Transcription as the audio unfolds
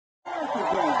Go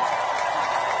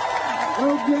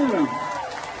get him.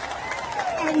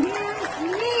 And here's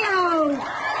Leo.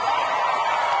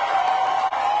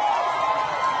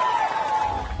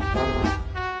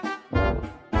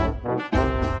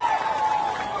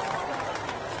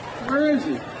 Where is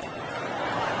he?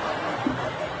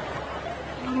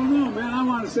 I don't know, man. I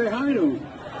want to say hi to him.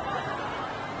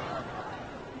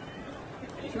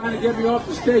 Trying to get me off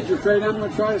the stage. You're afraid I'm going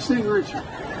to try to sing, aren't you?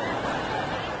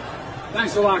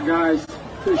 Thanks a lot, guys.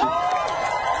 Appreciate it.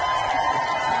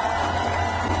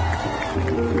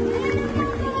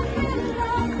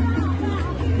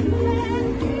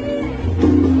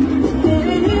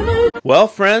 Well,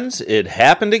 friends, it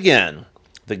happened again.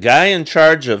 The guy in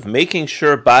charge of making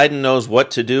sure Biden knows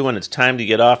what to do when it's time to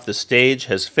get off the stage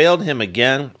has failed him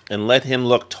again and let him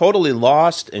look totally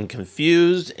lost and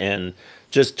confused and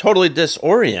just totally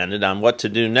disoriented on what to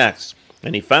do next.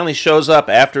 And he finally shows up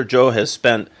after Joe has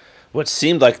spent what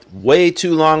seemed like way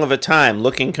too long of a time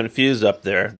looking confused up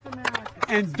there.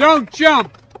 And don't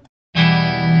jump!